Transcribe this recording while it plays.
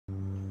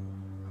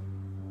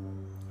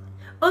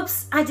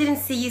Oops, I didn't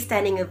see you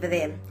standing over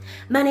there.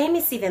 My name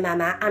is Sive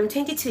Mama, I'm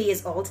 22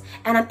 years old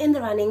and I'm in the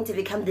running to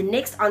become the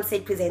next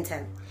on-set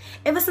presenter.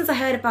 Ever since I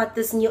heard about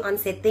this new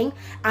on-set thing,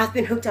 I've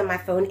been hooked on my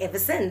phone ever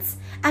since.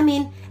 I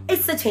mean,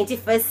 it's the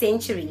 21st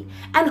century,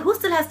 and who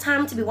still has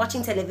time to be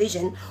watching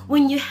television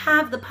when you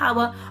have the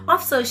power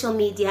of social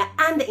media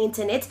and the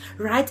internet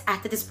right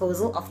at the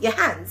disposal of your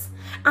hands?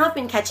 I've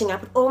been catching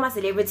up with all my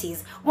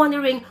celebrities,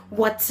 wondering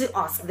what to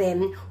ask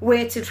them,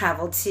 where to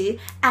travel to,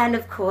 and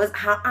of course,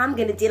 how I'm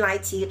going to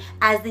delight you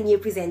as the new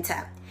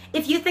presenter.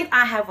 If you think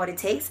I have what it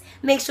takes,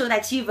 make sure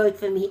that you vote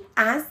for me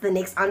as the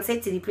next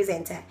on-set TV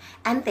presenter.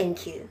 And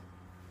thank you.